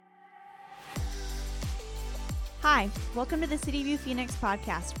Hi, welcome to the City View Phoenix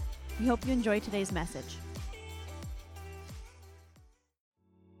podcast. We hope you enjoy today's message.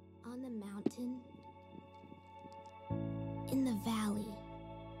 On the mountain, in the valley,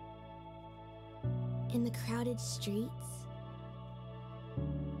 in the crowded streets,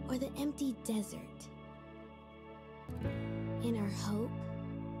 or the empty desert, in our hope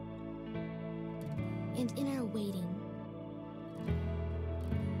and in our waiting,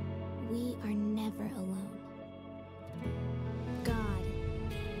 we are never alone. God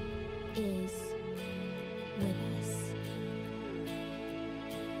is with us.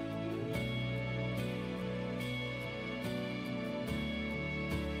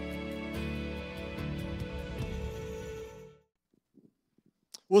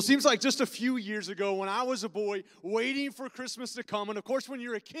 Well, it seems like just a few years ago when I was a boy waiting for Christmas to come, and of course when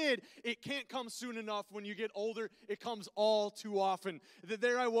you're a kid, it can't come soon enough. When you get older, it comes all too often.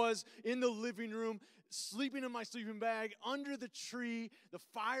 There I was in the living room, sleeping in my sleeping bag, under the tree, the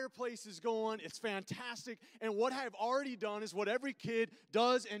fireplace is going, it's fantastic, and what I've already done is what every kid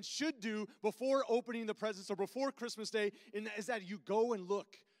does and should do before opening the presents or before Christmas Day, and is that you go and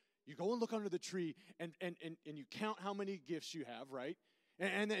look. You go and look under the tree, and you count how many gifts you have, right?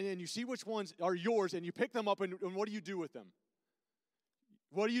 And you see which ones are yours, and you pick them up, and what do you do with them?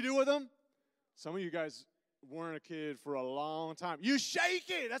 What do you do with them? Some of you guys weren't a kid for a long time. You shake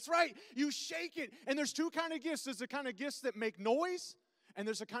it. That's right. You shake it. And there's two kind of gifts. There's the kind of gifts that make noise, and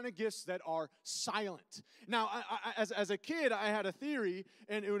there's the kind of gifts that are silent. Now, as a kid, I had a theory,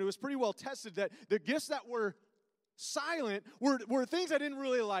 and it was pretty well tested, that the gifts that were silent were things I didn't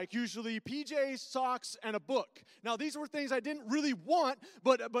really like, usually PJs, socks, and a book. Now, these were things I didn't really want,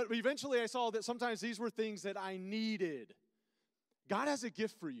 but eventually I saw that sometimes these were things that I needed. God has a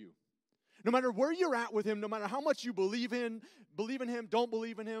gift for you. No matter where you're at with Him, no matter how much you believe in Him, don't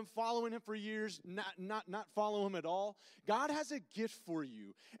believe in Him, following Him for years, not follow Him at all, God has a gift for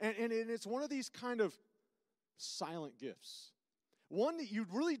you. And it's one of these kind of silent gifts. One that you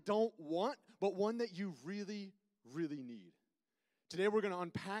really don't want, but one that you really need. Today we're going to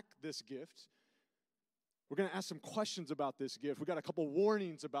unpack this gift. We're going to ask some questions about this gift. We got a couple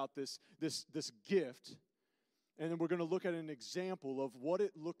warnings about this gift. And then we're going to look at an example of what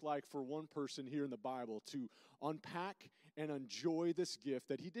it looked like for one person here in the Bible to unpack and enjoy this gift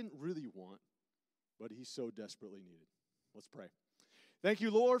that he didn't really want, but he so desperately needed. Let's pray. Thank you,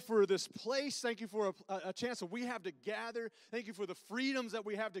 Lord, for this place. Thank you for a chance that we have to gather. Thank you for the freedoms that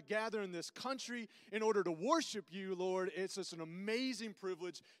we have to gather in this country in order to worship you, Lord. It's just an amazing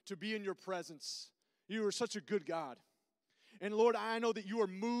privilege to be in your presence. You are such a good God. And Lord, I know that you are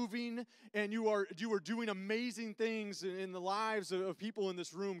moving and you are doing amazing things in the lives of people in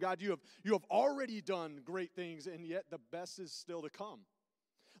this room. God, you have already done great things, and yet the best is still to come.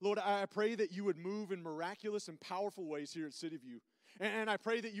 Lord, I pray that you would move in miraculous and powerful ways here at City View. And I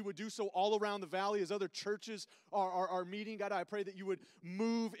pray that you would do so all around the valley as other churches are meeting. God, I pray that you would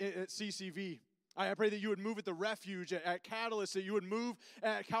move at CCV. I pray that you would move at the Refuge, at Catalyst, that you would move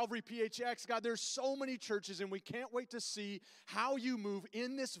at Calvary PHX. God, there's so many churches, and we can't wait to see how you move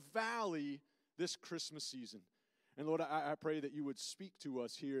in this valley this Christmas season. And Lord, I pray that you would speak to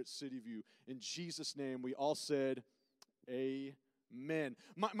us here at City View. In Jesus' name, we all said, amen.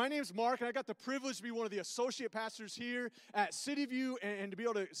 My name's Mark, and I got the privilege to be one of the associate pastors here at City View and to be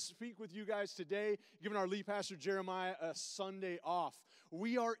able to speak with you guys today, giving our lead pastor Jeremiah a Sunday off.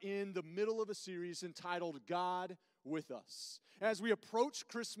 We are in the middle of a series entitled God with Us. As we approach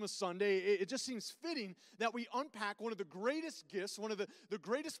Christmas Sunday, it just seems fitting that we unpack one of the greatest gifts, one of the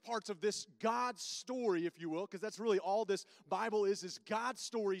greatest parts of this God story, if you will, because that's really all this Bible is God's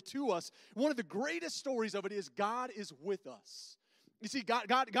story to us. One of the greatest stories of it is God is with us. You see, God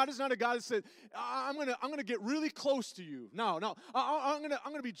is not a God that said, I'm gonna get really close to you. No, I'm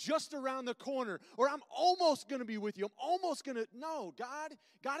gonna be just around the corner, or I'm almost gonna be with you. I'm almost gonna. No, God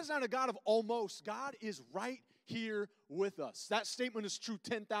is not a God of almost. God is right here with us. That statement is true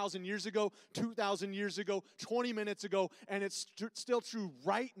 10,000 years ago, 2,000 years ago, 20 minutes ago, and it's still true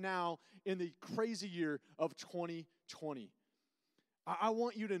right now in the crazy year of 2020. I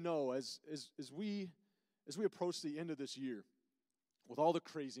want you to know as we approach the end of this year, with all the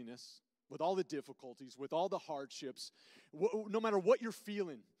craziness, with all the difficulties, with all the hardships, no matter what you're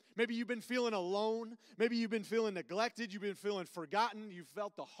feeling. Maybe you've been feeling alone. Maybe you've been feeling neglected. You've been feeling forgotten. You've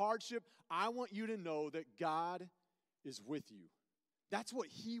felt the hardship. I want you to know that God is with you. That's what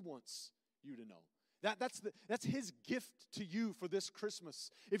He wants you to know. That's His gift to you for this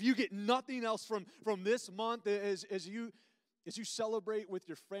Christmas. If you get nothing else from this month as you celebrate with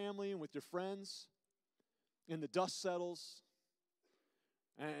your family and with your friends, and the dust settles,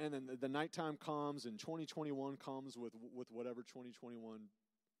 And then the nighttime comes and 2021 comes with whatever 2021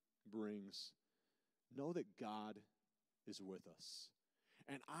 brings. Know that God is with us.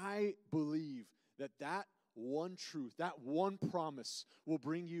 And I believe that one truth, that one promise will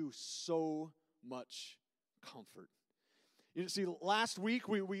bring you so much comfort. You see, last week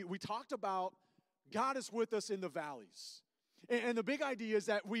we talked about God is with us in the valleys. And the big idea is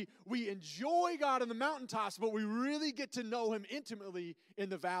that we enjoy God in the mountaintops, but we really get to know Him intimately in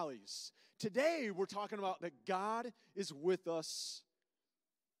the valleys. Today, we're talking about that God is with us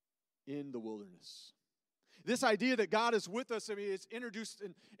in the wilderness. This idea that God is with us, I mean, it's introduced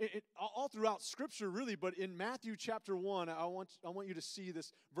all throughout Scripture, really, but in Matthew chapter 1, I want you to see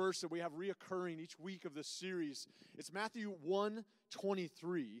this verse that we have reoccurring each week of this series. It's Matthew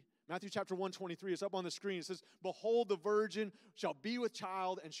 1:23. Matthew chapter 1:23 is up on the screen. It says, "Behold, the virgin shall be with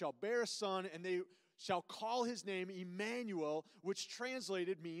child and shall bear a son, and they shall call his name Emmanuel," which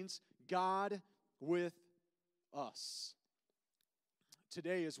translated means God with us.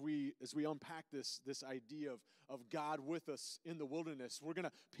 Today, as we unpack this idea of God with us in the wilderness, we're going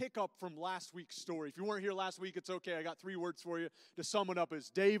to pick up from last week's story. If you weren't here last week, it's okay. I got 3 words for you to sum it up: is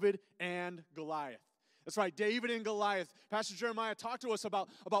David and Goliath. That's right, David and Goliath. Pastor Jeremiah talked to us about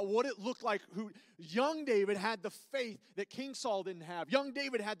what it looked like. Young David had the faith that King Saul didn't have. Young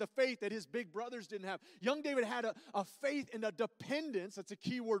David had the faith that his big brothers didn't have. Young David had a faith and a dependence, that's a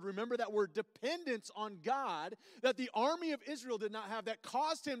key word, remember that word, dependence on God, that the army of Israel did not have, that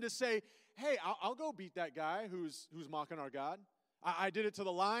caused him to say, hey, I'll go beat that guy who's mocking our God. I did it to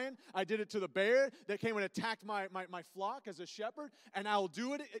the lion. I did it to the bear that came and attacked my flock as a shepherd. And I'll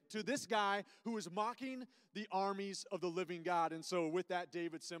do it to this guy who is mocking the armies of the living God. And so with that,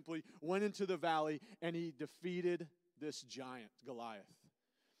 David simply went into the valley and he defeated this giant, Goliath.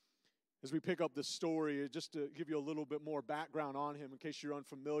 As we pick up the story, just to give you a little bit more background on him, in case you're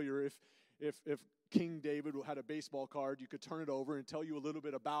unfamiliar, if King David had a baseball card, you could turn it over and tell you a little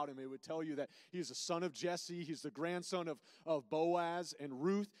bit about him. It would tell you that he's the son of Jesse. He's the grandson of Boaz and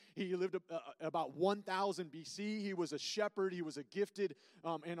Ruth. He lived about 1000 BC. He was a shepherd. He was a gifted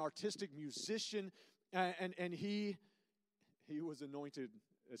and artistic musician. And he was anointed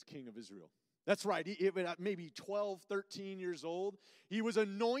as king of Israel. That's right. At maybe 12, 13 years old, he was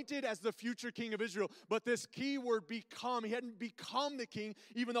anointed as the future king of Israel. But this key word, become, he hadn't become the king,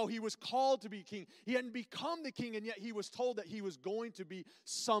 even though he was called to be king. He hadn't become the king, and yet he was told that he was going to be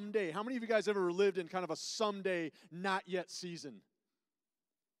someday. How many of you guys ever lived in kind of a someday, not yet season?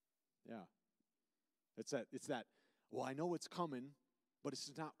 Yeah. It's that, well, I know it's coming, but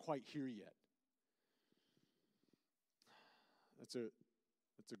it's not quite here yet. That's a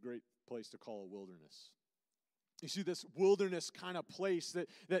great place to call a wilderness. You see, this wilderness kind of place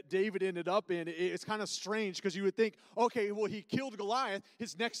that David ended up in, it's kind of strange because you would think, okay, well, he killed Goliath.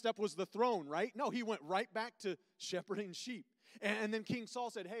 His next step was the throne, right? No, he went right back to shepherding sheep. And then King Saul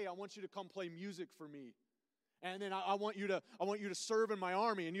said, hey, I want you to come play music for me. And then I want you to serve in my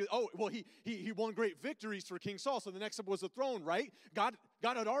army. And he won great victories for King Saul. So the next step was the throne, right? God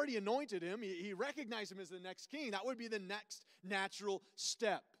had already anointed him. He recognized him as the next king. That would be the next natural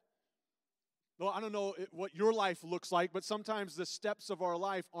step. Well, I don't know what your life looks like, but sometimes the steps of our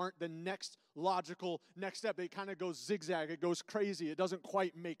life aren't the next logical next step. They kind of go zigzag. It goes crazy. It doesn't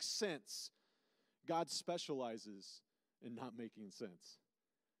quite make sense. God specializes in not making sense.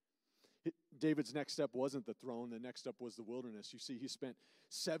 David's next step wasn't the throne. The next step was the wilderness. You see, he spent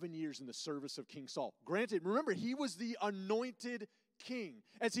 7 years in the service of King Saul. Granted, remember, he was the anointed king.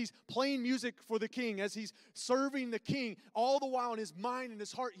 As he's playing music for the king, as he's serving the king, all the while in his mind and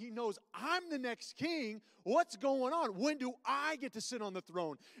his heart, he knows, I'm the next king. What's going on? When do I get to sit on the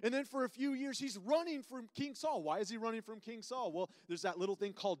throne? And then for a few years, he's running from King Saul. Why is he running from King Saul? Well, there's that little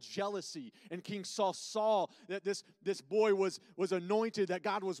thing called jealousy. And King Saul saw that this boy was anointed, that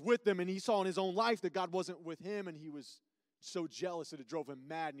God was with him, and he saw in his own life that God wasn't with him, and he was so jealous that it drove him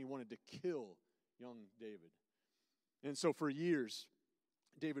mad, and he wanted to kill young David. And so for years,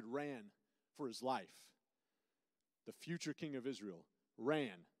 David ran for his life. The future king of Israel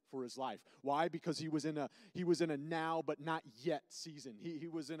ran for his life. Why? Because he was in a now but not yet season. He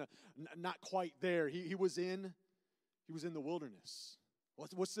was in a not quite there. He was in the wilderness.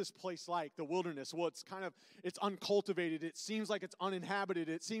 What's this place like, the wilderness? Well, it's uncultivated. It seems like it's uninhabited.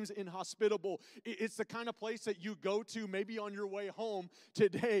 It seems inhospitable. It's the kind of place that you go to maybe on your way home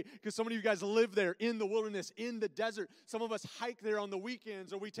today, because some of you guys live there in the wilderness, in the desert. Some of us hike there on the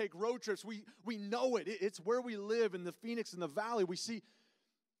weekends, or we take road trips. We know it. It's where we live in the Phoenix and the valley. We see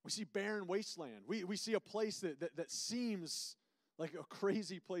barren wasteland. We see a place that seems like a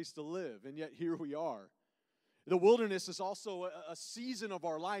crazy place to live, and yet here we are. The wilderness is also a season of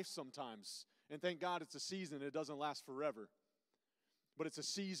our life sometimes. And thank God it's a season. It doesn't last forever. But it's a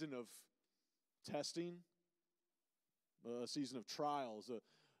season of testing, a season of trials,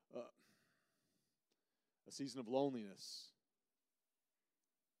 a season of loneliness,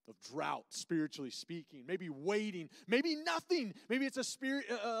 of drought, spiritually speaking, maybe waiting, maybe nothing. Maybe it's a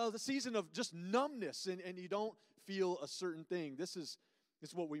season of just numbness and you don't feel a certain thing. This is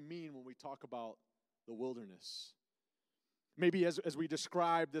what we mean when we talk about the wilderness. Maybe as we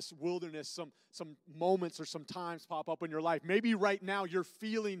describe this wilderness, some moments or some times pop up in your life. Maybe right now you're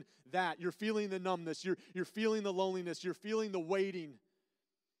feeling that. You're feeling the numbness. You're feeling the loneliness. You're feeling the waiting.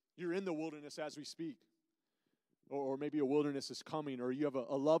 You're in the wilderness as we speak. Or maybe a wilderness is coming, or you have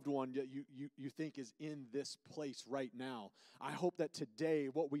a loved one that you think is in this place right now. I hope that today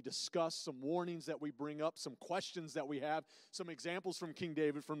what we discuss, some warnings that we bring up, some questions that we have, some examples from King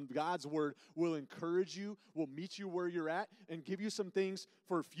David, from God's word, will encourage you, will meet you where you're at, and give you some things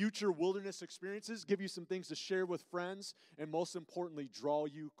for future wilderness experiences, give you some things to share with friends, and most importantly, draw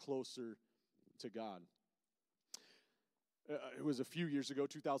you closer to God. It was a few years ago,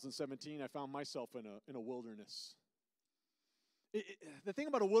 2017, I found myself in a wilderness. The thing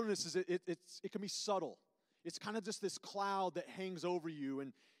about a wilderness is it can be subtle. It's kind of just this cloud that hangs over you,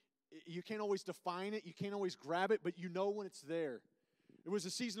 and you can't always define it. You can't always grab it, but you know when it's there. It was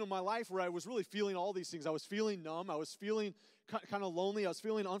a season of my life where I was really feeling all these things. I was feeling numb. I was feeling kind of lonely. I was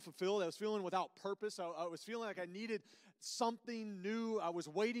feeling unfulfilled. I was feeling without purpose. I was feeling like I needed something new. I was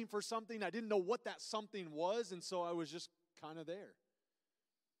waiting for something. I didn't know what that something was, and so I was just kind of there.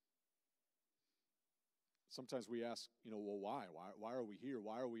 Sometimes we ask, well, why? Why are we here?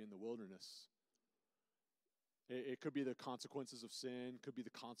 Why are we in the wilderness? It could be the consequences of sin, could be the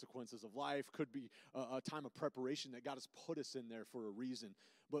consequences of life, could be a time of preparation that God has put us in there for a reason.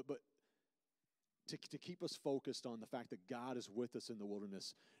 But to keep us focused on the fact that God is with us in the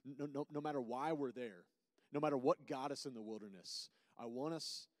wilderness, no matter why we're there, no matter what got us in the wilderness, I want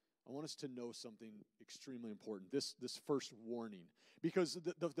us to know something extremely important, this first warning. Because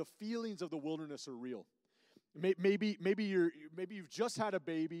the feelings of the wilderness are real. Maybe you've just had a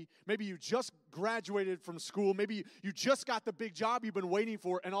baby. Maybe you just graduated from school. Maybe you just got the big job you've been waiting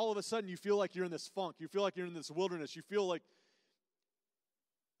for, and all of a sudden you feel like you're in this funk. You feel like you're in this wilderness. You feel like,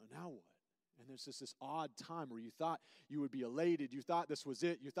 oh, now what? And there's this odd time where you thought you would be elated. You thought this was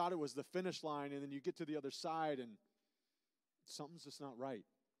it. You thought it was the finish line, and then you get to the other side, and something's just not right.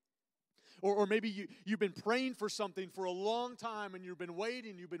 Or maybe you've been praying for something for a long time, and you've been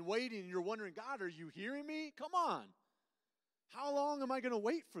waiting, and you're wondering, God, are you hearing me? Come on. How long am I going to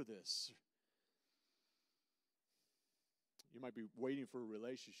wait for this? You might be waiting for a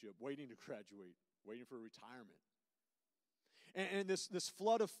relationship, waiting to graduate, waiting for retirement. And this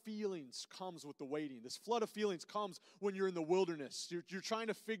flood of feelings comes with the waiting. This flood of feelings comes when you're in the wilderness. You're trying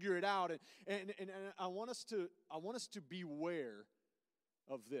to figure it out. And I want us to beware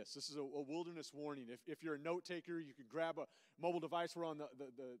of this. This is a wilderness warning. If you're a note taker, you can grab a mobile device. We're on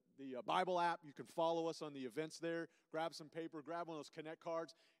the Bible app. You can follow us on the events there. Grab some paper. Grab one of those Connect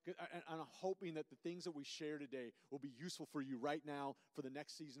cards. And I'm hoping that the things that we share today will be useful for you right now, for the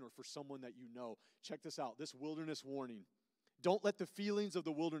next season, or for someone that you know. Check this out. This wilderness warning. Don't let the feelings of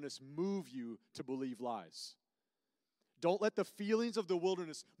the wilderness move you to believe lies. Don't let the feelings of the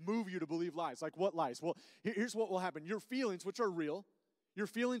wilderness move you to believe lies. Like what lies? Well, here's what will happen. Your feelings, which are real, your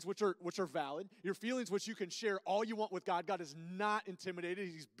feelings which are valid, your feelings which you can share all you want with God. God is not intimidated.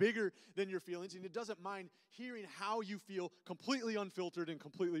 He's bigger than your feelings, and He doesn't mind hearing how you feel, completely unfiltered and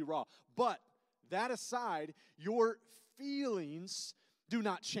completely raw. But that aside, your feelings do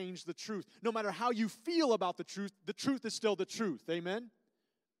not change the truth. No matter how you feel about the truth is still the truth. Amen?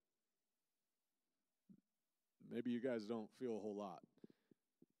 Maybe you guys don't feel a whole lot.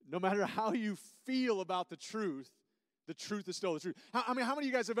 No matter how you feel about the truth is still the truth. How many of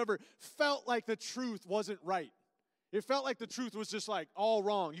you guys have ever felt like the truth wasn't right? It felt like the truth was just like all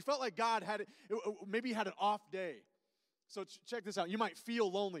wrong. You felt like God maybe had an off day. So check this out. You might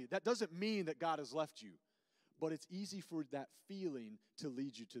feel lonely. That doesn't mean that God has left you. But it's easy for that feeling to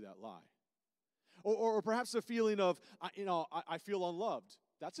lead you to that lie. Or perhaps the feeling of, I feel unloved.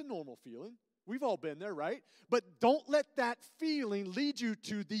 That's a normal feeling. We've all been there, right? But don't let that feeling lead you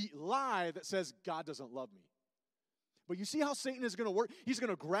to the lie that says God doesn't love me. But you see how Satan is going to work? He's going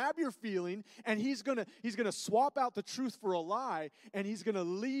to grab your feeling, and he's going to swap out the truth for a lie, and he's going to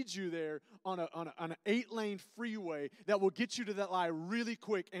lead you there on an 8-lane freeway that will get you to that lie really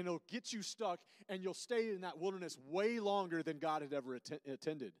quick, and it'll get you stuck, and you'll stay in that wilderness way longer than God had ever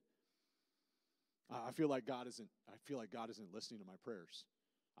intended. I feel like God isn't listening to my prayers.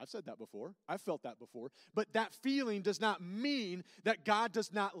 I've said that before. I've felt that before. But that feeling does not mean that God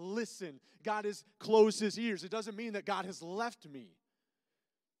does not listen. God has closed his ears. It doesn't mean that God has left me.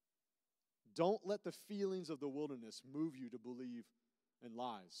 Don't let the feelings of the wilderness move you to believe in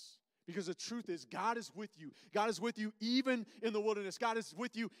lies. Because the truth is, God is with you. God is with you even in the wilderness. God is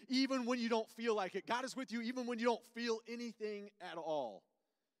with you even when you don't feel like it. God is with you even when you don't feel anything at all.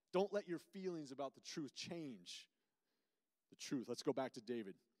 Don't let your feelings about the truth change the truth. Let's go back to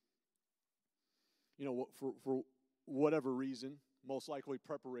David. You know, for whatever reason, most likely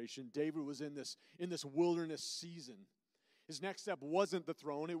preparation, David was in this wilderness season. His next step wasn't the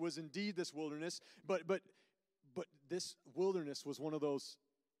throne. It was indeed this wilderness. But this wilderness was one of those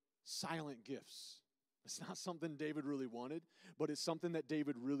silent gifts. It's not something David really wanted, but it's something that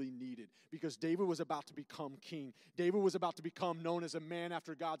David really needed because David was about to become king. David was about to become known as a man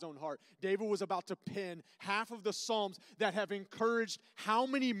after God's own heart. David was about to pen half of the Psalms that have encouraged how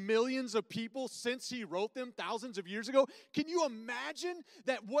many millions of people since he wrote them thousands of years ago. Can you imagine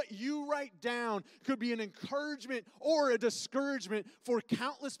that what you write down could be an encouragement or a discouragement for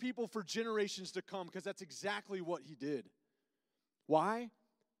countless people for generations to come? Because that's exactly what he did. Why?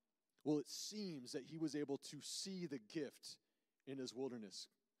 Well, it seems that he was able to see the gift in his wilderness.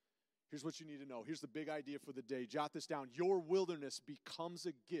 Here's what you need to know. Here's the big idea for the day. Jot this down. Your wilderness becomes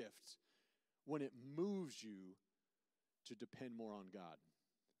a gift when it moves you to depend more on God.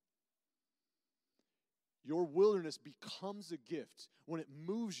 Your wilderness becomes a gift when it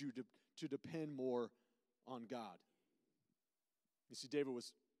moves you to depend more on God. You see, David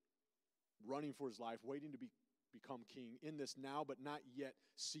was running for his life, waiting to become king in this now but not yet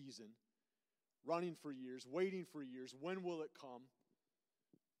season, running for years, waiting for years. When will it come?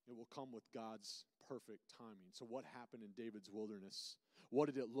 It will come with God's perfect timing. So what happened in David's wilderness? What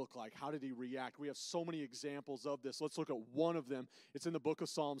did it look like? How did he react? We have so many examples of this. Let's look at one of them. It's in the book of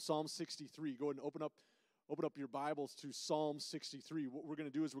Psalms, Psalm 63. Go ahead and open up your Bibles to Psalm 63. What we're going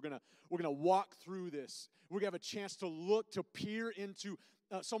to do is we're going to walk through this. We're going to have a chance to peer into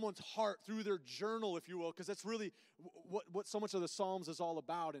someone's heart through their journal, if you will, because that's really what so much of the Psalms is all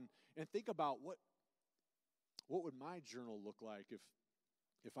about. And think about what would my journal look like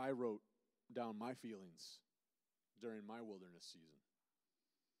if I wrote down my feelings during my wilderness season.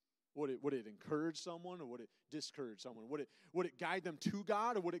 Would it encourage someone or would it discourage someone? Would it guide them to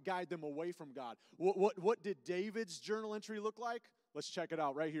God or would it guide them away from God? What did David's journal entry look like? Let's check it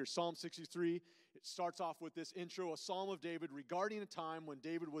out right here. Psalm 63. It starts off with this intro, a psalm of David regarding a time when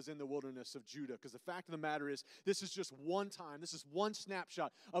David was in the wilderness of Judah. Because the fact of the matter is, this is just one time. This is one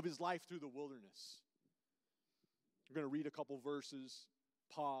snapshot of his life through the wilderness. We're going to read a couple verses,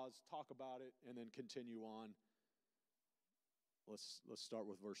 pause, talk about it, and then continue on. Let's start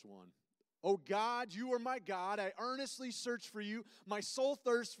with verse 1. Oh God, you are my God. I earnestly search for you. My soul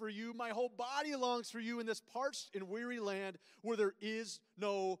thirsts for you. My whole body longs for you in this parched and weary land where there is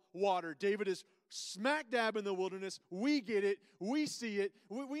no water. David is smack dab in the wilderness. We get it. We see it.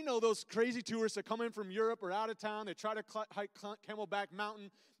 We know those crazy tourists that come in from Europe or out of town. They try to hike Camelback Mountain,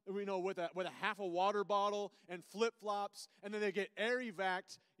 with a half a water bottle and flip-flops, and then they get air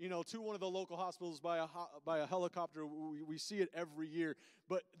evac'd, to one of the local hospitals by a helicopter. We see it every year.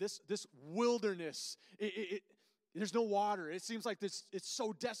 But this wilderness, there's no water. It seems like it's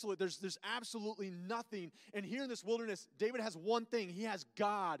so desolate. There's absolutely nothing. And here in this wilderness, David has one thing. He has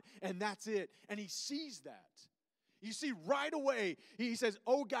God, and that's it. And he sees that. You see, right away, he says,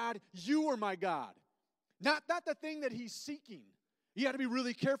 oh God, you are my God. Not the thing that he's seeking. You got to be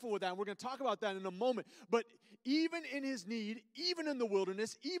really careful with that, and we're going to talk about that in a moment. But even in his need, even in the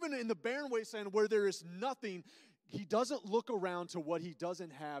wilderness, even in the barren wasteland where there is nothing, he doesn't look around to what he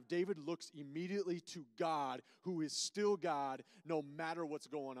doesn't have. David looks immediately to God, who is still God, no matter what's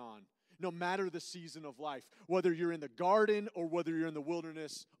going on, no matter the season of life. Whether you're in the garden or whether you're in the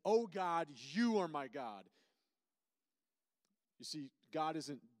wilderness, oh God, you are my God. You see, God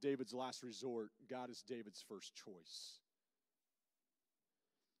isn't David's last resort. God is David's first choice.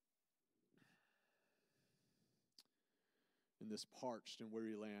 In this parched and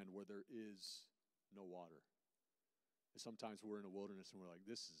weary land where there is no water. Sometimes we're in a wilderness and we're like,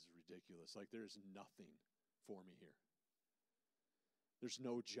 this is ridiculous. Like there's nothing for me here. There's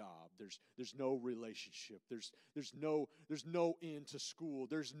no job. There's no relationship. There's no end to school.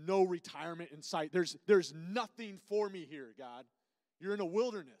 There's no retirement in sight. There's nothing for me here, God. You're in a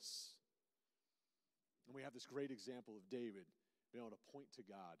wilderness. And we have this great example of David being able to point to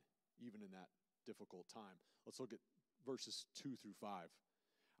God even in that difficult time. Let's look at verses 2 through 5.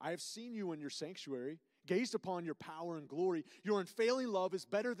 I have seen you in your sanctuary, gazed upon your power and glory. Your unfailing love is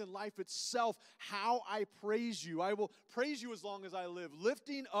better than life itself. How I praise you. I will praise you as long as I live,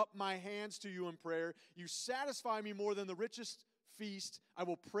 lifting up my hands to you in prayer. You satisfy me more than the richest feast. I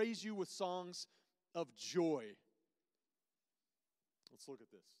will praise you with songs of joy. Let's look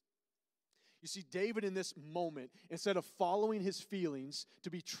at this. You see, David in this moment, instead of following his feelings to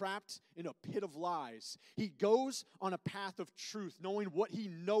be trapped in a pit of lies, he goes on a path of truth, knowing what he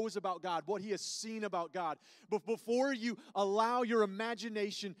knows about God, what he has seen about God. But before you allow your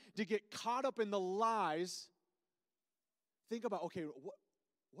imagination to get caught up in the lies, think about, okay,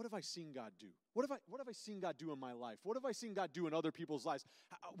 what have I seen God do? What have I seen God do in my life? What have I seen God do in other people's lives?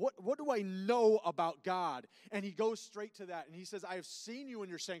 What do I know about God? And he goes straight to that. And he says, I have seen you in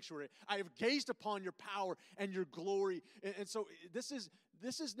your sanctuary. I have gazed upon your power and your glory. And so this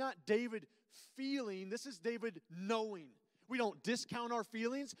is not David feeling. This is David knowing. We don't discount our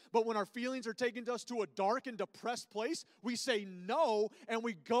feelings, but when our feelings are taking us to a dark and depressed place, we say no, and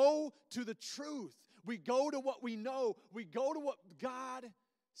we go to the truth. We go to what we know. We go to what God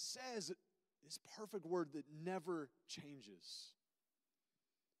says, this perfect word that never changes.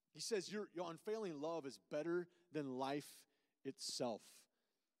 He says your unfailing love is better than life itself.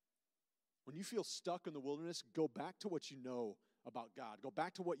 When you feel stuck in the wilderness, go back to what you know about God. Go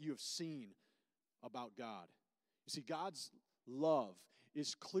back to what you have seen about God. You see, God's love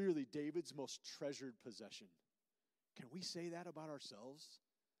is clearly David's most treasured possession. Can we say that about ourselves?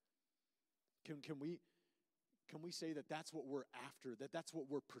 Can we say that that's what we're after, that's what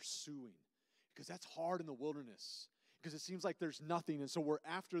we're pursuing? Because that's hard in the wilderness. Because it seems like there's nothing, and so we're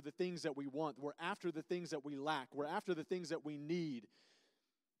after the things that we want. We're after the things that we lack. We're after the things that we need.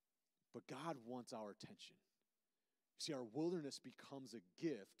 But God wants our attention. You see, our wilderness becomes a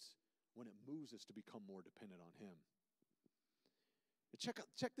gift when it moves us to become more dependent on Him.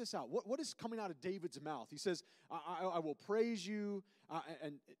 Check this out. What is coming out of David's mouth? He says, I will praise you,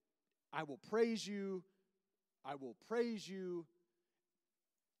 and I will praise you. I will praise you.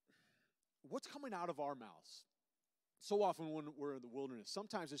 What's coming out of our mouths? So often when we're in the wilderness,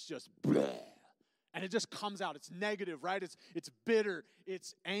 sometimes it's just bleh, and it just comes out. It's negative, right? It's bitter.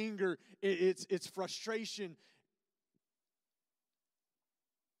 It's anger. It's frustration.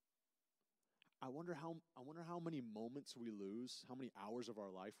 I wonder how many moments we lose, how many hours of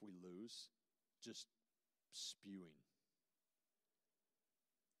our life we lose just spewing.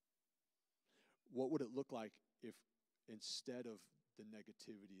 What would it look like if instead of the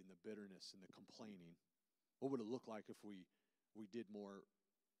negativity and the bitterness and the complaining, what would it look like if we did more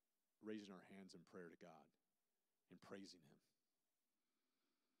raising our hands in prayer to God and praising Him?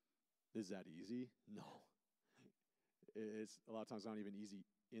 Is that easy? No. It's a lot of times not even easy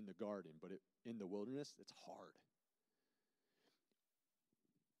in the garden, but in the wilderness, it's hard.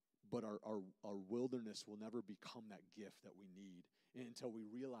 But our wilderness will never become that gift that we need until we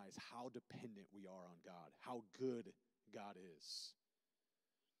realize how dependent we are on God, how good God is.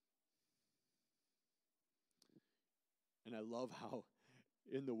 And I love how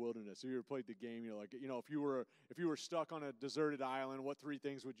in the wilderness, if you ever played the game, you're like, if you were stuck on a deserted island, what 3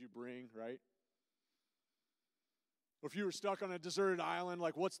 things would you bring, right? Or if you were stuck on a deserted island,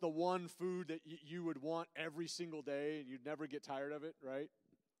 like what's the one food that you would want every single day and you'd never get tired of it, right?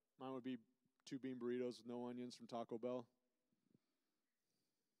 Mine would be 2 bean burritos with no onions from Taco Bell.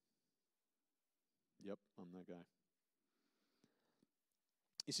 Yep, I'm that guy.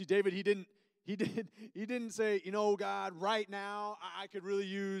 You see, David, he didn't say, God, right now I could really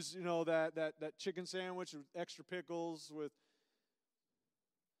use, that chicken sandwich with extra pickles with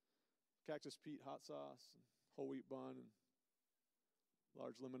Cactus Pete hot sauce and whole wheat bun and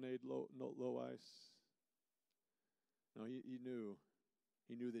large lemonade, low ice. No, he knew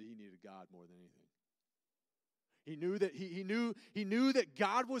that he needed God more than anything. He knew that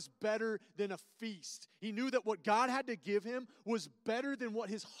God was better than a feast. He knew that what God had to give him was better than what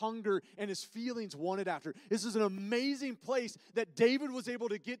his hunger and his feelings wanted after. This is an amazing place that David was able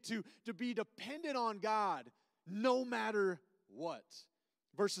to get to be dependent on God no matter what.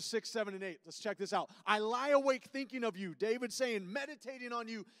 Verses 6, 7, and 8. Let's check this out. I lie awake thinking of you. David saying, meditating on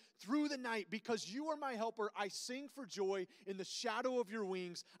you through the night. Because you are my helper, I sing for joy in the shadow of your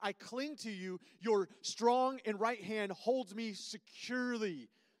wings. I cling to you. Your strong and right hand holds me securely.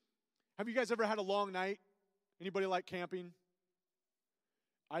 Have you guys ever had a long night? Anybody like camping?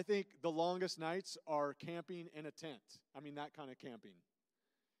 I think the longest nights are camping in a tent. I mean, that kind of camping.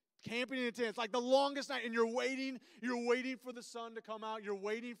 Camping in a tent. It's like the longest night, and you're waiting for the sun to come out. You're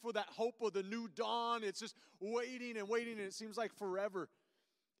waiting for that hope of the new dawn. It's just waiting and waiting, and it seems like forever.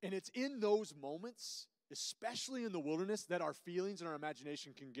 And it's in those moments especially in the wilderness, that our feelings and our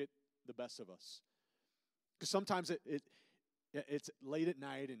imagination can get the best of us. Because sometimes it's late at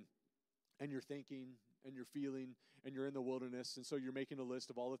night and you're thinking and you're feeling and you're in the wilderness, and so you're making a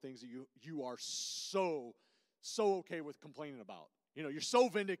list of all the things that you are so okay with complaining about. You know, you're so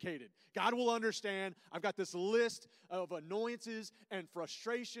vindicated. God will understand. I've got this list of annoyances and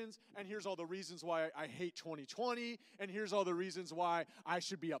frustrations, and here's all the reasons why I hate 2020, and here's all the reasons why I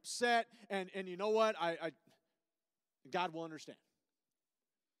should be upset, and you know what? God will understand.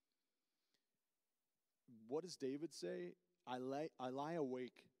 What does David say? I lie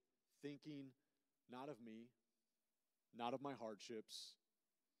awake thinking not of me, not of my hardships,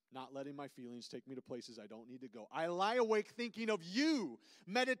 not letting my feelings take me to places I don't need to go. I lie awake thinking of you,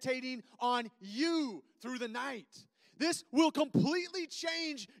 meditating on you through the night. This will completely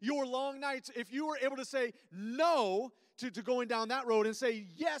change your long nights if you were able to say no to going down that road and say,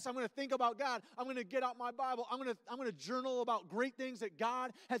 yes, I'm going to think about God. I'm going to get out my Bible. I'm going to journal about great things that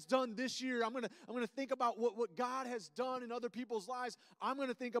God has done this year. I'm going to think about what God has done in other people's lives. I'm going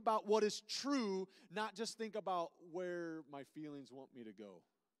to think about what is true, not just think about where my feelings want me to go.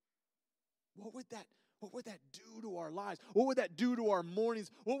 What would that do to our lives? What would that do to our mornings?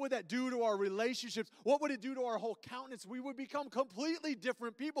 What would that do to our relationships? What would it do to our whole countenance? We would become completely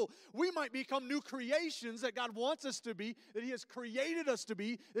different people. We might become new creations that God wants us to be, that He has created us to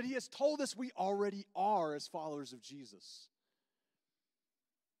be, that He has told us we already are as followers of Jesus.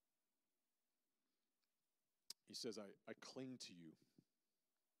 He says, I cling to you.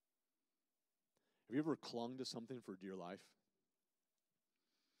 Have you ever clung to something for dear life?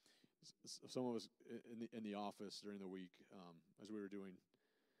 Some of us in the office during the week, as we were doing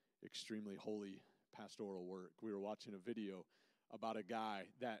extremely holy pastoral work, we were watching a video about a guy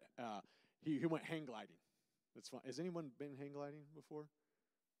that he went hang gliding. That's fun. Has anyone been hang gliding before?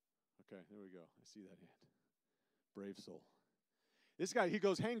 Okay, there we go. I see that hand. Brave soul. This guy, he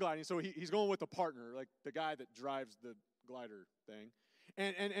goes hang gliding, so he's going with a partner, like the guy that drives the glider thing.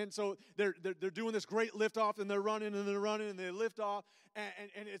 And so they're doing this great lift off, and they're running and they lift off,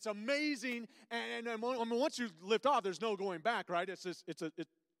 and it's amazing. And I mean, once you lift off, there's no going back, right? It's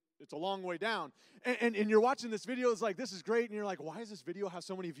a long way down. And you're watching this video, it's like, this is great, and you're like, why does this video have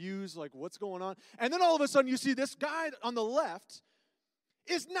so many views? Like, what's going on? And then all of a sudden, you see this guy on the left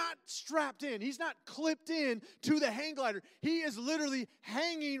is not strapped in. He's not clipped in to the hang glider. He is literally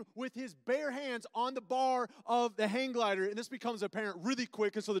hanging with his bare hands on the bar of the hang glider. And this becomes apparent really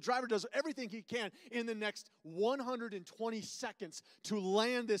quick. And so the driver does everything he can in the next 120 seconds to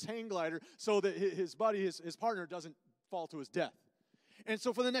land this hang glider so that his buddy, his partner, doesn't fall to his death. And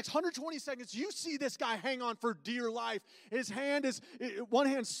so for the next 120 seconds, you see this guy hang on for dear life. One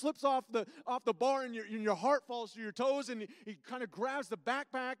hand slips off the bar, and your heart falls to your toes, and he kind of grabs the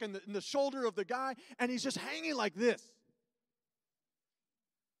backpack and the shoulder of the guy, and he's just hanging like this.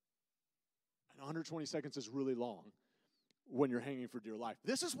 And 120 seconds is really long when you're hanging for dear life.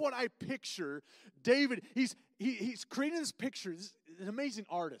 This is what I picture David. He's creating this picture. This is an amazing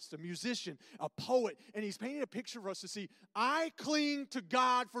artist, a musician, a poet, and he's painting a picture for us to see. I cling to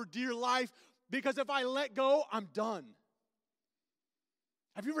God for dear life because if I let go, I'm done.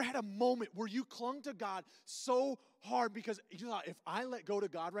 Have you ever had a moment where you clung to God so hard because you thought, if I let go to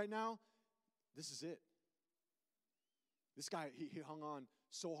God right now, this is it? This guy, he hung on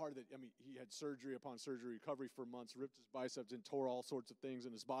so hard that, he had surgery upon surgery, recovery for months, ripped his biceps and tore all sorts of things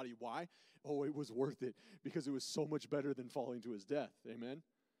in his body. Why? Oh, it was worth it because it was so much better than falling to his death. Amen?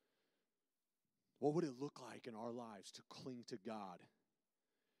 What would it look like in our lives to cling to God?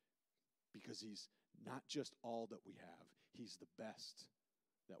 Because He's not just all that we have. He's the best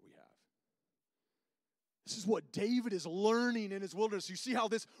that we have. This is what David is learning in his wilderness. You see how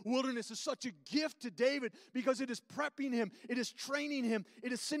this wilderness is such a gift to David because it is prepping him, it is training him,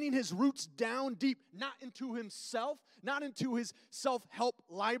 it is sending his roots down deep, not into himself, not into his self-help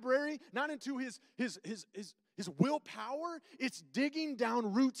library, not into his willpower. It's digging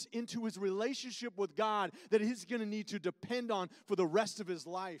down roots into his relationship with God that he's going to need to depend on for the rest of his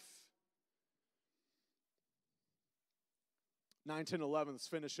life. 9, 10, 11, let's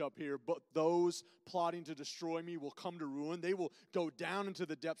finish up here. But those plotting to destroy me will come to ruin. They will go down into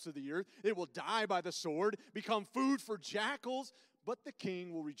the depths of the earth. They will die by the sword, become food for jackals. But the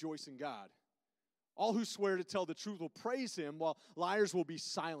king will rejoice in God. All who swear to tell the truth will praise Him, while liars will be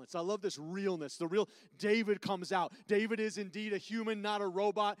silenced. I love this realness. The real David comes out. David is indeed a human, not a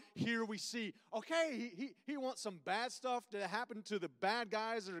robot. Here we see, okay, he wants some bad stuff to happen to the bad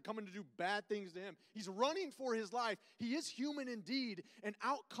guys that are coming to do bad things to him. He's running for his life. He is human indeed, and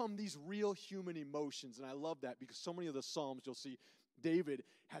out come these real human emotions. And I love that because so many of the Psalms you'll see, David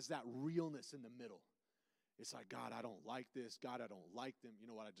has that realness in the middle. It's like, God, I don't like this. God, I don't like them. You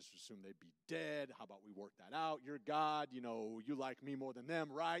know what? I just assume they'd be dead. How about we work that out? You're God. You like me more than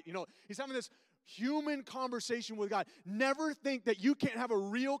them, right? He's having this human conversation with God. Never think that you can't have a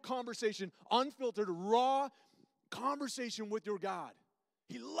real conversation, unfiltered, raw conversation with your God.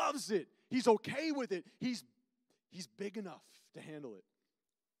 He loves it. He's okay with it. He's big enough to handle it.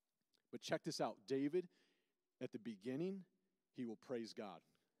 But check this out. David, at the beginning, he will praise God.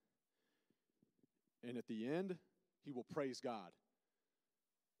 And at the end, he will praise God.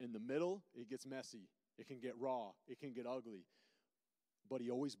 In the middle, it gets messy. It can get raw. It can get ugly. But he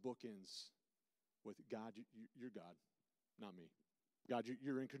always bookends with, God, you're God, not me. God,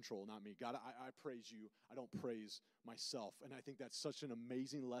 you're in control, not me. God, I praise you. I don't praise myself. And I think that's such an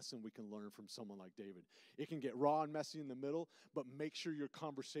amazing lesson we can learn from someone like David. It can get raw and messy in the middle, but make sure your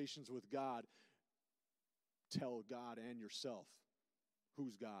conversations with God tell God and yourself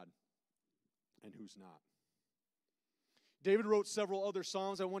who's God and who's not. David wrote several other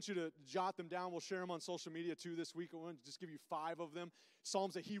Psalms. I want you to jot them down. We'll share them on social media too this week. I want to just give you 5 of them.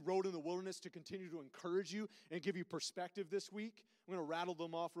 Psalms that he wrote in the wilderness to continue to encourage you and give you perspective this week. I'm going to rattle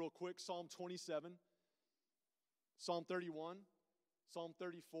them off real quick. Psalm 27, Psalm 31, Psalm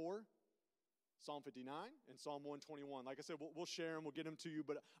 34, Psalm 59, and Psalm 121. Like I said, we'll share them, we'll get them to you,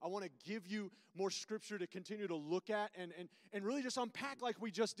 but I want to give you more scripture to continue to look at and really just unpack like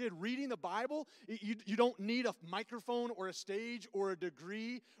we just did. Reading the Bible, you don't need a microphone or a stage or a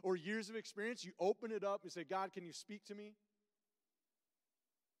degree or years of experience. You open it up and say, God, can you speak to me?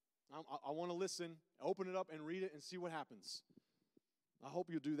 I want to listen. Open it up and read it and see what happens. I hope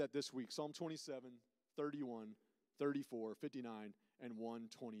you'll do that this week. Psalm 27, 31, 34, 59, and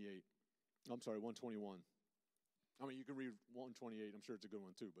 128. I'm sorry, 121. I mean, you can read 128. I'm sure it's a good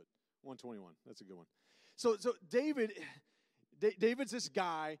one too, but 121, that's a good one. So David's this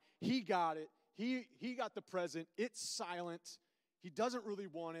guy. He got it. He got the present. It's silent. He doesn't really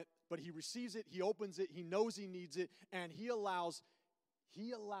want it, but he receives it. He opens it. He knows he needs it, and he allows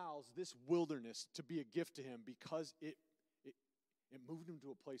this wilderness to be a gift to him because it moved him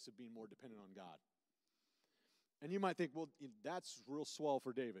to a place of being more dependent on God. And you might think, well, that's real swell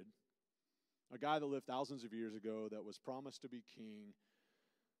for David. A guy that lived thousands of years ago, that was promised to be king,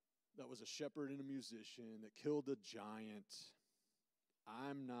 that was a shepherd and a musician, that killed a giant.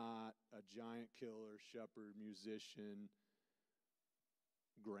 I'm not a giant killer, shepherd, musician,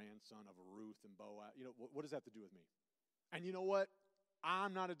 grandson of Ruth and Boaz. What does that have to do with me? And you know what?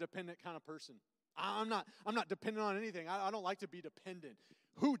 I'm not a dependent kind of person. I'm not dependent on anything. I don't like to be dependent.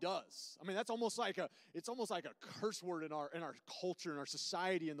 Who does? I mean, it's almost like a curse word in our culture, in our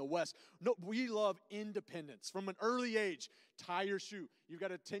society in the West. No, we love independence. From an early age, tie your shoe. You've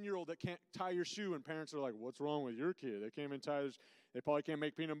got a 10-year-old that can't tie your shoe, and parents are like, what's wrong with your kid? They can't even tie their. They probably can't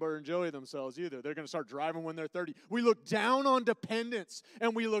make peanut butter and jelly themselves either. They're going to start driving when they're 30. We look down on dependence,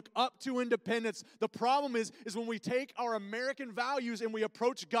 and we look up to independence. The problem is when we take our American values and we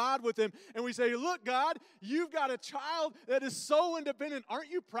approach God with them, and we say, look, God, you've got a child that is so independent.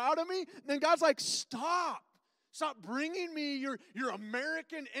 Aren't you proud of me? And then God's like, stop. Stop bringing me your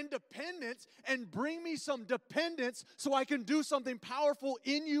American independence and bring me some dependence so I can do something powerful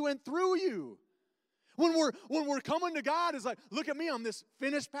in you and through you. When we're coming to God, it's like, look at me, I'm this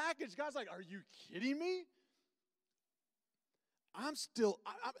finished package. God's like, are you kidding me? I'm still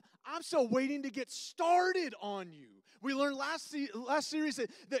waiting to get started on you. We learned last series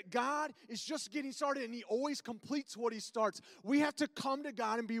that God is just getting started, and he always completes what he starts. We have to come to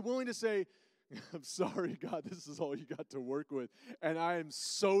God and be willing to say, I'm sorry, God, this is all you got to work with, and I am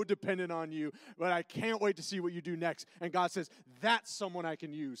so dependent on you, but I can't wait to see what you do next. And God says, that's someone I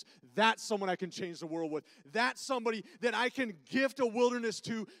can use. That's someone I can change the world with. That's somebody that I can gift a wilderness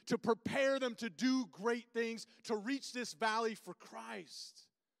to prepare them to do great things, to reach this valley for Christ.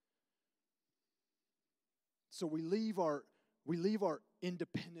 So we leave our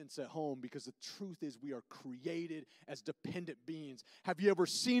independence at home because the truth is we are created as dependent beings. Have you ever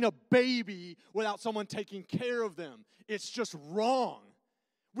seen a baby without someone taking care of them? It's just wrong.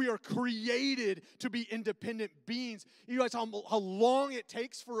 We are created to be independent beings. You guys, how long it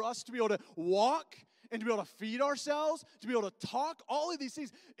takes for us to be able to walk and to be able to feed ourselves, to be able to talk, all of these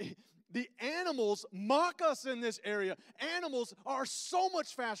things. The animals mock us in this area. Animals are so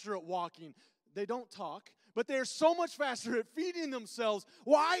much faster at walking. They don't talk, but they're so much faster at feeding themselves.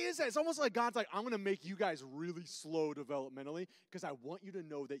 Why is that? It's almost like God's like, I'm going to make you guys really slow developmentally because I want you to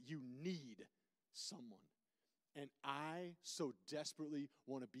know that you need someone. And I so desperately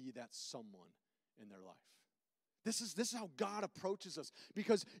want to be that someone in their life. This is how God approaches us,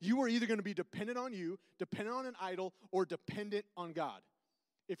 because you are either going to be dependent on you, dependent on an idol, or dependent on God.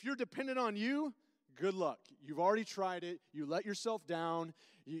 If you're dependent on you, good luck. You've already tried it. You let yourself down.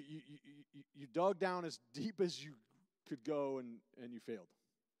 You dug down as deep as you could go, and you failed.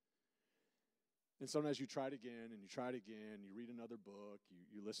 And sometimes you try it again, and you try it again. You read another book.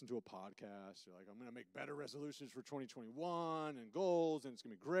 You listen to a podcast. You're like, I'm going to make better resolutions for 2021 and goals, and it's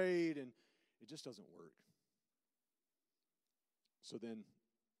going to be great. And it just doesn't work. So then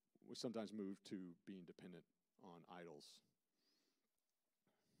we sometimes move to being dependent on idols.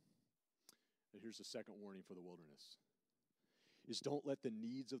 And here's the second warning for the wilderness, is don't let the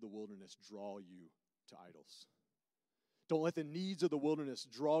needs of the wilderness draw you to idols. Don't let the needs of the wilderness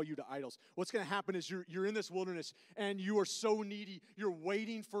draw you to idols. What's going to happen is you're in this wilderness and you are so needy. You're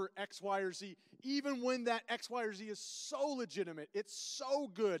waiting for X, Y, or Z. Even when that X, Y, or Z is so legitimate, it's so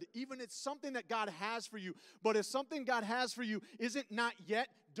good, even it's something that God has for you. But if something God has for you isn't not yet,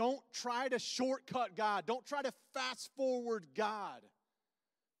 don't try to shortcut God. Don't try to fast forward God.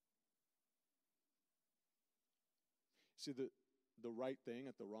 See, the right thing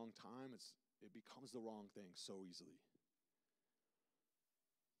at the wrong time, it becomes the wrong thing so easily.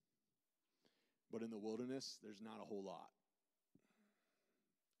 But in the wilderness, there's not a whole lot.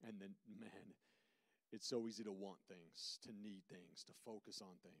 And then, man, it's so easy to want things, to need things, to focus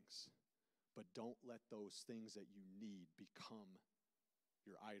on things. But don't let those things that you need become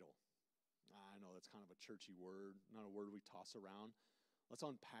your idol. I know that's kind of a churchy word, not a word we toss around. Let's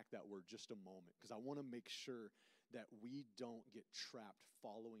unpack that word just a moment, because I want to make sure that we don't get trapped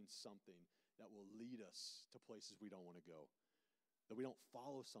following something that will lead us to places we don't want to go. That we don't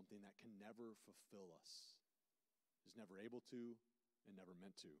follow something that can never fulfill us, is never able to and never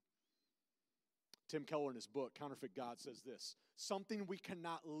meant to. Tim Keller in his book, Counterfeit God, says this: something we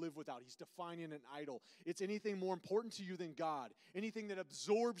cannot live without. He's defining an idol. It's anything more important to you than God. Anything that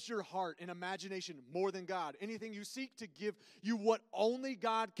absorbs your heart and imagination more than God. Anything you seek to give you what only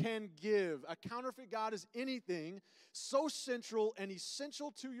God can give. A counterfeit God is anything so central and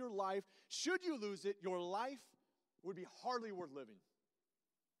essential to your life. Should you lose it, your life would be hardly worth living.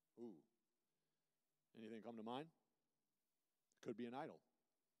 Ooh. Anything come to mind? Could be an idol.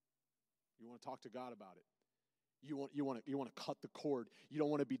 You want to talk to God about it. You want to cut the cord. You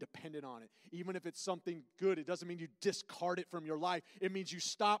don't want to be dependent on it. Even if it's something good, it doesn't mean you discard it from your life. It means you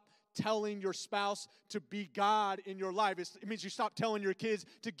stop telling your spouse to be God in your life. It means you stop telling your kids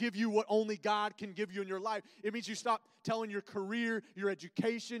to give you what only God can give you in your life. It means you stop telling your career, your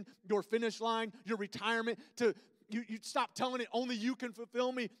education, your finish line, your retirement to You stop telling it, only you can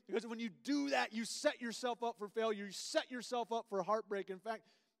fulfill me. Because when you do that, you set yourself up for failure. You set yourself up for heartbreak. In fact,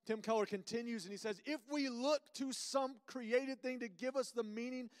 Tim Keller continues and he says, if we look to some created thing to give us the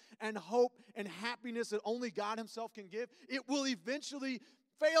meaning and hope and happiness that only God himself can give, it will eventually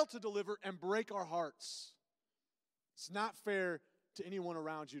fail to deliver and break our hearts. It's not fair to anyone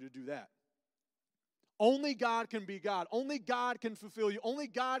around you to do that. Only God can be God. Only God can fulfill you. Only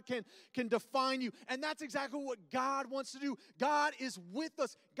God can define you. And that's exactly what God wants to do. God is with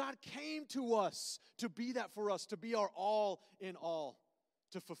us. God came to us to be that for us, to be our all in all,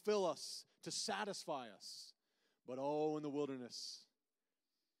 to fulfill us, to satisfy us. But oh, in the wilderness,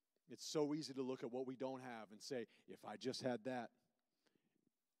 it's so easy to look at what we don't have and say, if I just had that,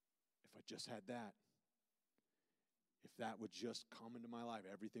 if I just had that, if that would just come into my life,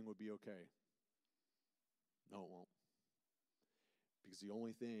 everything would be okay. No, it won't. Because the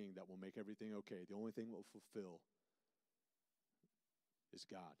only thing that will make everything okay, the only thing that will fulfill is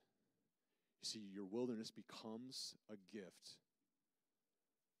God. You see, your wilderness becomes a gift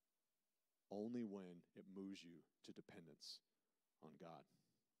only when it moves you to dependence on God.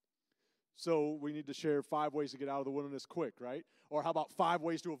 So we need to share 5 ways to get out of the wilderness quick, right? Or how about 5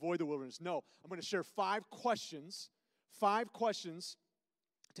 ways to avoid the wilderness? No, I'm going to share 5 questions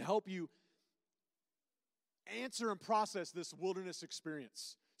to help you answer and process this wilderness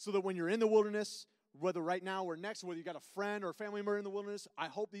experience. So that when you're in the wilderness, whether right now or next, whether you got a friend or a family member in the wilderness, I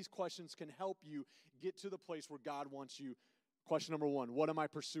hope these questions can help you get to the place where God wants you. Question number 1, what am I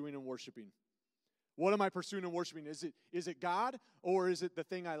pursuing and worshiping? What am I pursuing and worshiping? Is it God, or is it the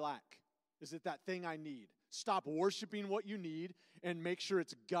thing I lack? Is it that thing I need? Stop worshiping what you need and make sure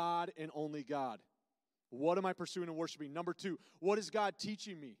it's God and only God. What am I pursuing and worshiping? Number 2, what is God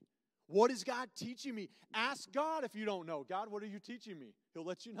teaching me? What is God teaching me? Ask God if you don't know. God, what are you teaching me? He'll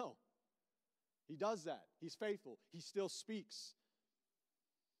let you know. He does that. He's faithful. He still speaks.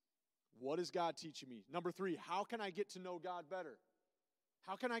 What is God teaching me? Number 3, how can I get to know God better?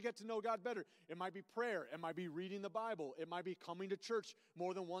 How can I get to know God better? It might be prayer. It might be reading the Bible. It might be coming to church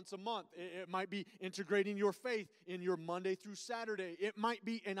more than once a month. It might be integrating your faith in your Monday through Saturday. It might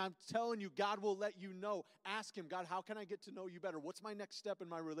be, and I'm telling you, God will let you know. Ask him, God, how can I get to know you better? What's my next step in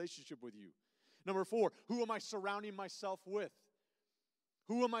my relationship with you? Number 4, who am I surrounding myself with?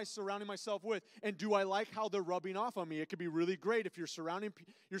 Who am I surrounding myself with? And do I like how they're rubbing off on me? It could be really great if you're surrounding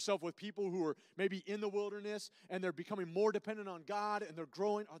yourself with people who are maybe in the wilderness and they're becoming more dependent on God and they're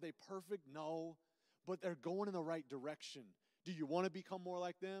growing. Are they perfect? No. But they're going in the right direction. Do you want to become more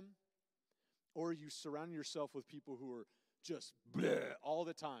like them? Or are you surrounding yourself with people who are just bleh all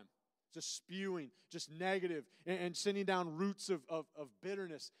the time? Just spewing, just negative, and sending down roots of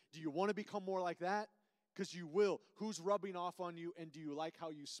bitterness. Do you want to become more like that? Because you will. Who's rubbing off on you, and do you like how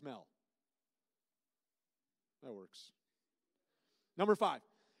you smell? That works. Number 5,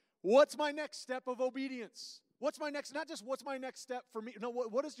 what's my next step of obedience? What's my next, not just what's my next step for me. No,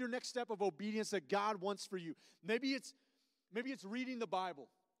 what is your next step of obedience that God wants for you? Maybe it's reading the Bible.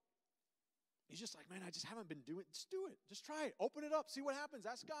 He's just like, man, I just haven't been doing it. Just do it. Just try it. Open it up. See what happens.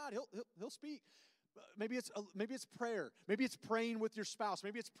 Ask God. He'll speak. Maybe it's prayer. Maybe it's praying with your spouse.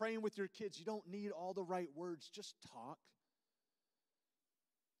 Maybe it's praying with your kids. You don't need all the right words. Just talk.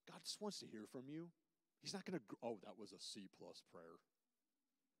 God just wants to hear from you. He's not going to, that was a C+ prayer.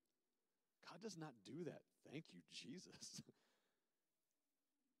 God does not do that. Thank you, Jesus.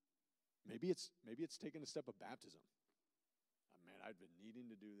 Maybe it's taking a step of baptism. Man, I've been needing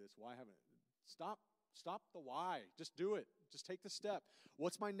to do this. Why haven't I? Stop the why. Just do it. Just take the step.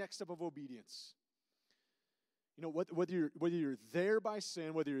 What's my next step of obedience? You know, whether you're there by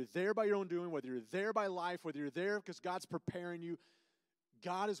sin, whether you're there by your own doing, whether you're there by life, whether you're there because God's preparing you,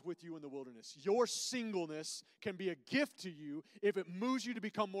 God is with you in the wilderness. Your singleness can be a gift to you if it moves you to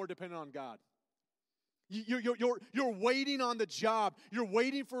become more dependent on God. You're waiting on the job. You're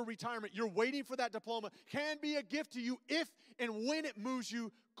waiting for a retirement. You're waiting for that diploma. Can be a gift to you if and when it moves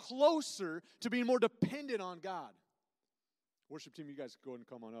you closer to being more dependent on God. Worship team, you guys go ahead and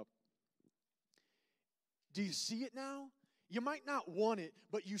come on up. Do you see it now? You might not want it,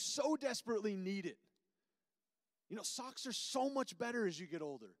 but you so desperately need it. You know, socks are so much better as you get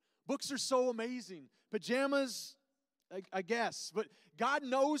older. Books are so amazing. Pajamas, I guess. But God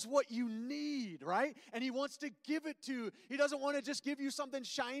knows what you need, right? And He wants to give it to you. He doesn't want to just give you something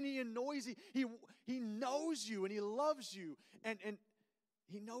shiny and noisy. He knows you and He loves you. And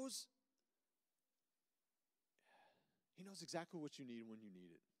He knows exactly what you need when you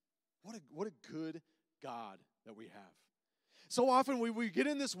need it. What a good God that we have. So often we get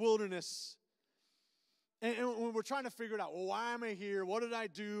in this wilderness and when we're trying to figure it out, well, why am I here? What did I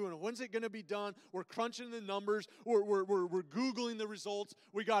do? And when's it going to be done? We're crunching the numbers. We're Googling the results.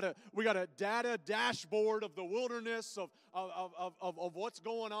 We got a data dashboard of the wilderness of what's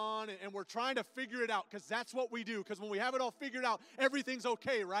going on, and we're trying to figure it out because that's what we do. Because when we have it all figured out, everything's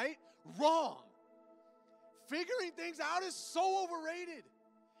okay, right? Wrong. Figuring things out is so overrated.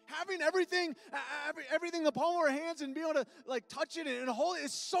 Having everything in the palm of our hands and being able to like touch it and hold it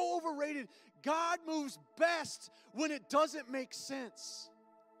is so overrated. God moves best when it doesn't make sense.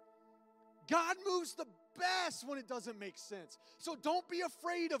 God moves the best when it doesn't make sense. So don't be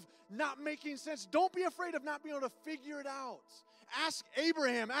afraid of not making sense. Don't be afraid of not being able to figure it out. Ask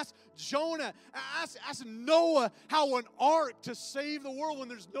Abraham, ask Jonah, ask Noah how an ark to save the world when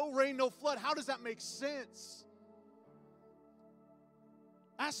there's no rain, no flood. How does that make sense?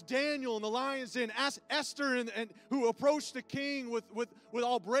 Ask Daniel in the lion's den. Ask Esther and who approached the king with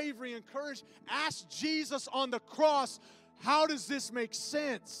all bravery and courage. Ask Jesus on the cross, how does this make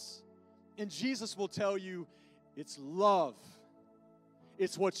sense? And Jesus will tell you, it's love.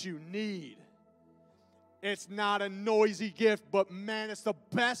 It's what you need. It's not a noisy gift, but man, it's the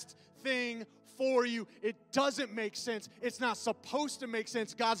best thing for you. It doesn't make sense. It's not supposed to make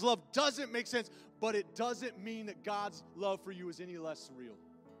sense. God's love doesn't make sense, but it doesn't mean that God's love for you is any less real.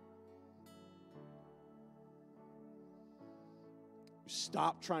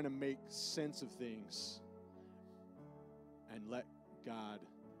 Stop trying to make sense of things and let God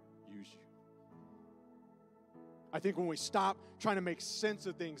use you. I think when we stop trying to make sense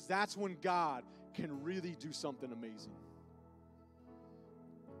of things, that's when God can really do something amazing.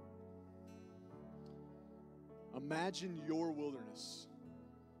 Imagine your wilderness.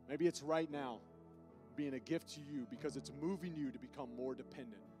 Maybe it's right now being a gift to you because it's moving you to become more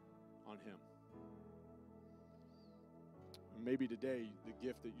dependent on Him. Maybe today, the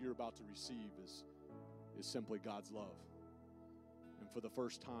gift that you're about to receive is simply God's love. And for the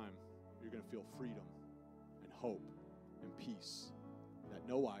first time, you're going to feel freedom and hope and peace that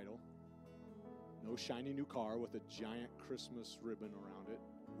no idol, no shiny new car with a giant Christmas ribbon around it.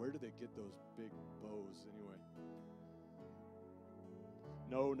 Where do they get those big bows anyway?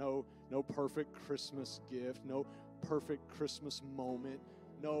 No perfect Christmas gift, no perfect Christmas moment,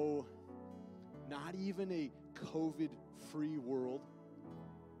 no, not even a COVID-free world.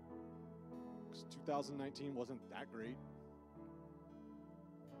 2019 wasn't that great.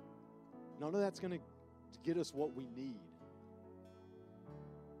 None of that's going to get us what we need.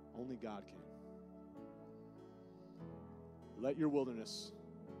 Only God can. Let your wilderness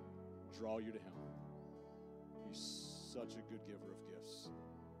draw you to Him. He's such a good giver of gifts.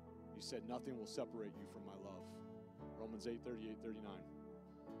 You said nothing will separate you from my love. Romans 8:38, 39.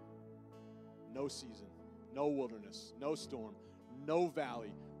 No season, no wilderness, no storm, no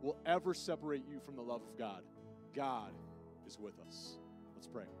valley will ever separate you from the love of God. God is with us. Let's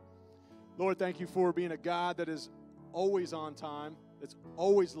pray. Lord, thank you for being a God that is always on time, that's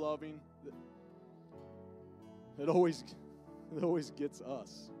always loving, that always gets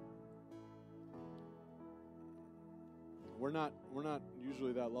us. We're not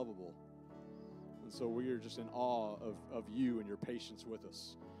usually that lovable. And so we are just in awe of you and your patience with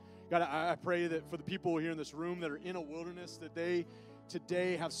us. God, I pray that for the people here in this room that are in a wilderness, that they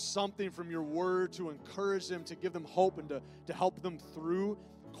today have something from your word to encourage them, to give them hope, and to help them through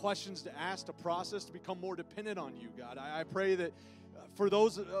questions to ask, to process, to become more dependent on you, God. I pray that for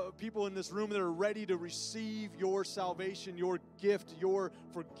those people in this room that are ready to receive your salvation, your gift, your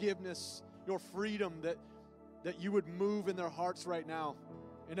forgiveness, your freedom, that you would move in their hearts right now.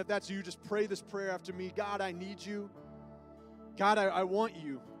 And if that's you, just pray this prayer after me. God, I need you. God, I want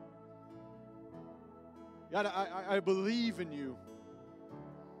you. God, I believe in you.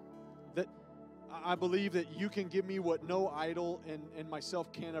 That I believe that you can give me what no idol and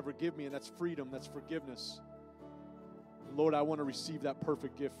myself can ever give me, and that's freedom, that's forgiveness. And Lord, I want to receive that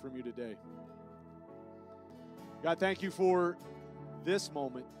perfect gift from you today. God, thank you for this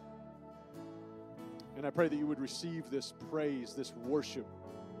moment. And I pray that you would receive this praise, this worship,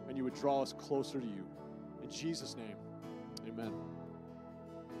 and you would draw us closer to you. In Jesus' name, amen.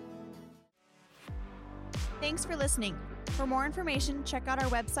 Thanks for listening. For more information, check out our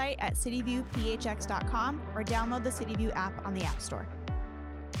website at cityviewphx.com or download the CityView app on the App Store.